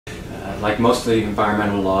like most of the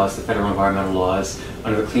environmental laws, the federal environmental laws,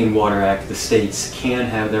 under the Clean Water Act, the states can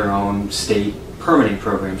have their own state permitting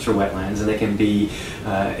programs for wetlands, and they can be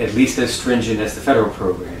at least as stringent as the federal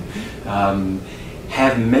program.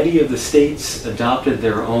 Have many of the states adopted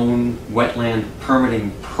their own wetland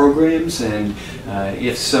permitting programs, and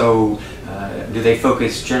if so, do they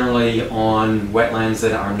focus generally on wetlands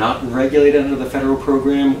that are not regulated under the federal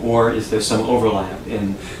program, or is there some overlap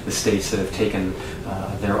in the states that have taken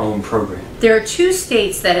their own program? There are two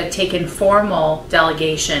states that have taken formal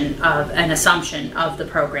delegation of an assumption of the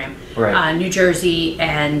program, right. New Jersey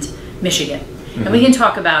and Michigan. Mm-hmm. And we can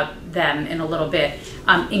talk about them in a little bit.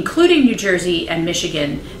 Including New Jersey and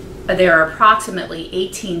Michigan, there are approximately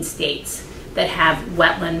 18 states that have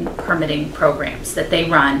wetland permitting programs that they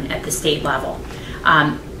run at the state level.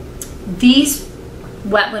 These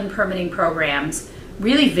wetland permitting programs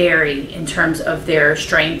really vary in terms of their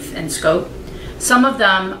strength and scope. Some of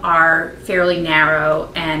them are fairly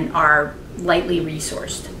narrow and are lightly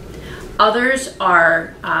resourced. Others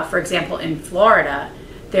are, for example, in Florida,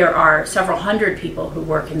 there are several hundred people who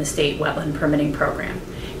work in the state wetland permitting program,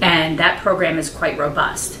 and that program is quite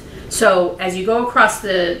robust. So as you go across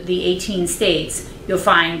the 18 states, you'll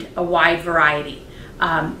find a wide variety.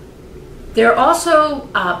 There are also,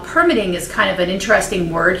 permitting is kind of an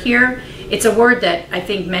interesting word here. It's a word that I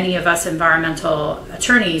think many of us environmental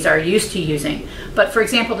attorneys are used to using. But for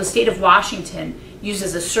example, the state of Washington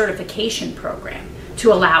uses a certification program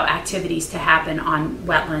to allow activities to happen on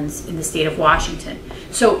wetlands in the state of Washington.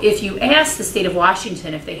 So if you ask the state of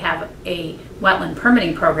Washington if they have a wetland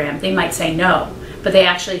permitting program, they might say no, but they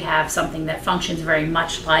actually have something that functions very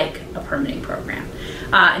much like a permitting program.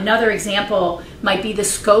 Another example might be the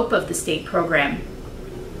scope of the state program.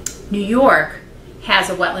 New York has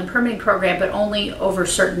a wetland permitting program, but only over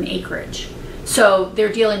certain acreage. So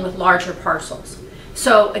they're dealing with larger parcels.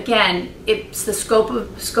 So again, it's the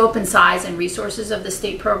scope and size and resources of the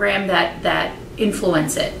state program that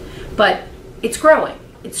influence it. But it's growing.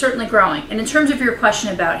 It's certainly growing. And in terms of your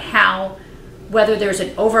question about whether there's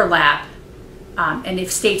an overlap, and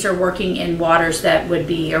if states are working in waters that would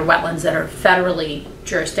be, or wetlands that are federally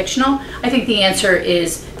jurisdictional, I think the answer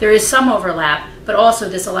is there is some overlap, but also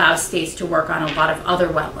this allows states to work on a lot of other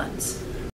wetlands.